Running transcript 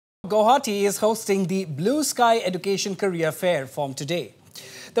Guwahati is hosting the Bluesky Education Career Fair from today.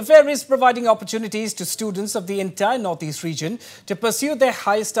 The fair is providing opportunities to students of the entire Northeast region to pursue their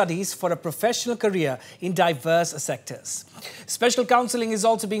higher studies for a professional career in diverse sectors. Special counselling is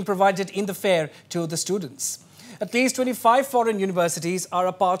also being provided in the fair to the students. At least 25 foreign universities are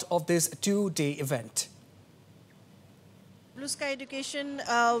a part of this two-day event. Bluesky Education,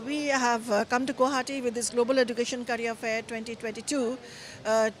 we have come to Guwahati with this Global Education Career Fair 2022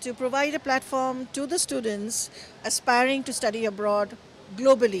 to provide a platform to the students aspiring to study abroad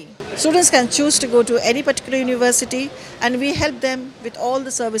globally. Students can choose to go to any particular university and we help them with all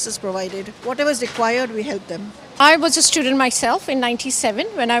the services provided. Whatever is required, we help them. I was a student myself in '97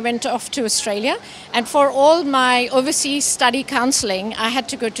 when I went off to Australia, and for all my overseas study counselling I had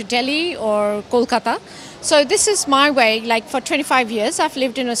to go to Delhi or Kolkata. So this is my way. Like for 25 years I've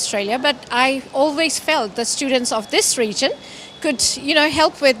lived in Australia, but I always felt the students of this region could,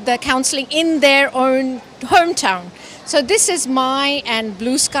 help with the counselling in their own hometown. So this is my and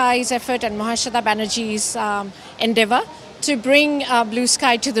Bluesky's effort and Mahashata Banerjee's endeavour to bring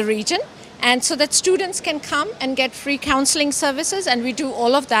Bluesky to the region, and so that students can come and get free counselling services, and we do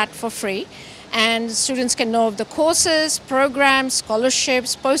all of that for free. And students can know of the courses, programs,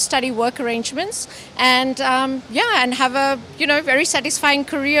 scholarships, post-study work arrangements, and and have a very satisfying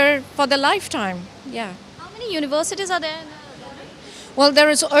career for their lifetime. Yeah. How many universities are there? Well, there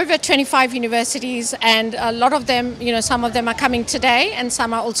is over 25 universities, and a lot of them, some of them are coming today and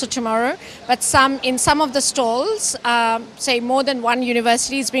some are also tomorrow. But in some of the stalls, say more than one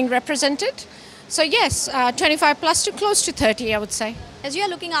university is being represented. So yes, 25 plus to close to 30, I would say. As you are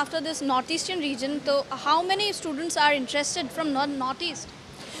looking after this northeastern region, so how many students are interested from northeast?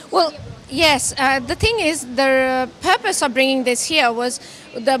 Well, yes, the thing is, the purpose of bringing this here was,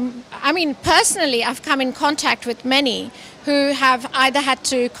 personally, I've come in contact with many who have either had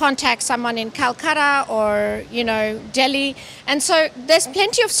to contact someone in Calcutta or, Delhi. And so there's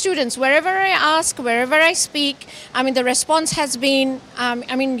plenty of students, wherever I ask, wherever I speak, the response has been,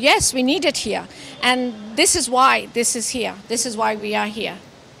 yes, we need it here. And this is why this is here. This is why we are here.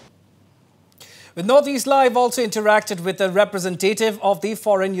 With Northeast Live also interacted with a representative of the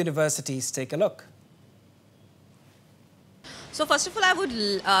foreign universities. Take a look. So first of all, I would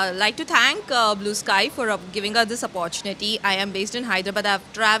like to thank Bluesky for giving us this opportunity. I am based in Hyderabad. I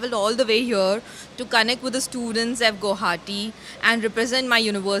have travelled all the way here to connect with the students of Guwahati and represent my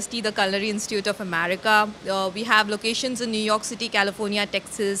university, the Culinary Institute of America. We have locations in New York City, California,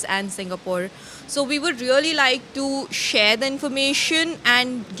 Texas and Singapore. So we would really like to share the information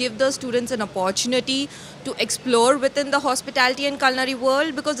and give the students an opportunity to explore within the hospitality and culinary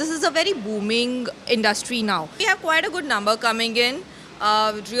world, because this is a very booming industry now. We have quite a good number coming in.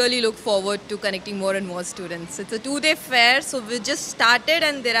 Really look forward to connecting more and more students. It's a two-day fair, so we just started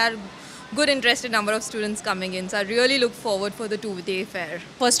and there are good interested number of students coming in. So I really look forward for the two-day fair.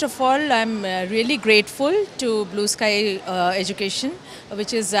 First of all, I'm really grateful to Bluesky Education,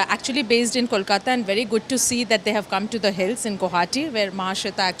 which is actually based in Kolkata, and very good to see that they have come to the hills in Guwahati, where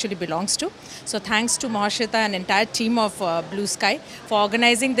Mahashata actually belongs to. So thanks to Mahashata and entire team of Bluesky for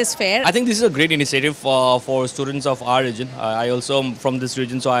organizing this fair. I think this is a great initiative for students of our region. I also am from this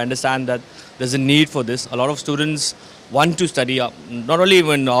region, so I understand that there's a need for this. A lot of students want to study, not only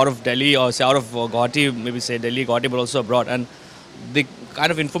even out of Delhi or say out of Guwahati, maybe say Delhi, Guwahati, but also abroad. And the kind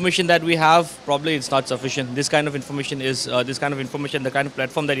of information that we have, probably it's not sufficient. This kind of information, the kind of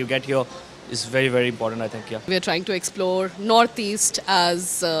platform that you get here is very, very important, I think. Yeah. We are trying to explore Northeast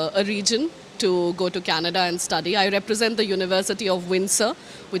as a region to go to Canada and study. I represent the University of Windsor,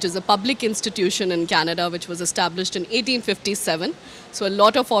 which is a public institution in Canada, which was established in 1857. So a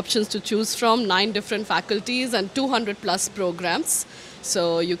lot of options to choose from, 9 different faculties and 200 plus programs.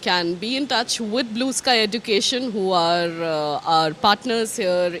 So you can be in touch with Bluesky Education, who are our partners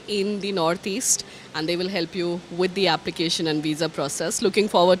here in the Northeast, and they will help you with the application and visa process. Looking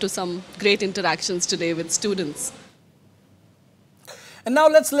forward to some great interactions today with students. And now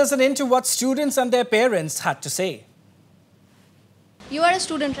let's listen into what students and their parents had to say. You are a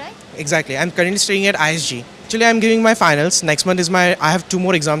student, right? Exactly. I'm currently studying at ISG. Actually, I'm giving my finals. Next month is I have 2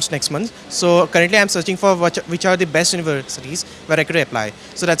 more exams next month. So currently I'm searching for which are the best universities where I could apply.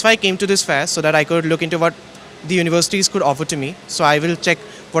 So that's why I came to this fair, so that I could look into what the universities could offer to me. So I will check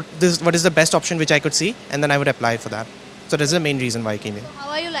what is the best option which I could see, and then I would apply for that. So that's the main reason why I came in. So how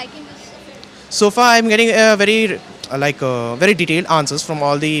are you liking this? So far I'm getting very detailed answers from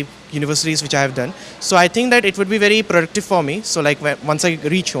all the universities which I have done. So I think that it would be very productive for me. So once I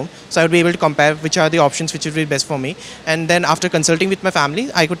reach home, so I would be able to compare which are the options which would be best for me. And then after consulting with my family,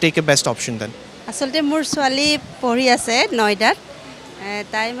 I could take a best option then. Asolte mur swali pori ase Noida.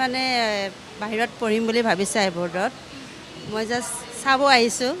 তাই মানে বাহিৰত পঢ়িম বুলি ভাবিছে আইবৰ্ডত মই just চাব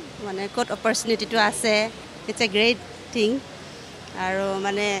আহিছোঁ মানে ক'ত অপৰচুনিটিটো আছে ইটছ এ গ্ৰেট থিং আৰু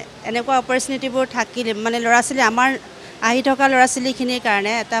মানে এনেকুৱা অপৰচুনিটিবোৰ থাকিলে মানে ল'ৰা ছোৱালী আমাৰ আহি থকা ল'ৰা ছোৱালীখিনিৰ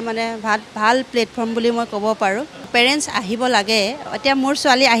কাৰণে এটা মানে ভাল প্লেটফৰ্ম বুলি মই ক'ব পাৰোঁ পেৰেণ্টছ আহিব লাগে এতিয়া মোৰ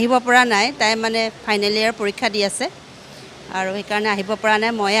ছোৱালী আহিব পৰা নাই তাই মানে ফাইনেল ইয়েৰ পৰীক্ষা দি আছে আৰু সেইকাৰণে আহিব পৰা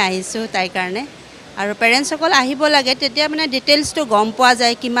নাই ময়ে আহিছোঁ তাইৰ কাৰণে আৰু পেৰেণ্টছসকল আহিব লাগে তেতিয়া মানে ডিটেইলছটো গম পোৱা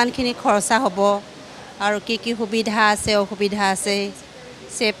যায় কিমানখিনি খৰচা হ'ব আৰু কি সুবিধা আছে অসুবিধা আছে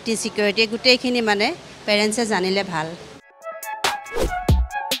সেফটি সিকিউৰিটি গোটেইখিনি মানে পেৰেণ্টছে জানিলে ভাল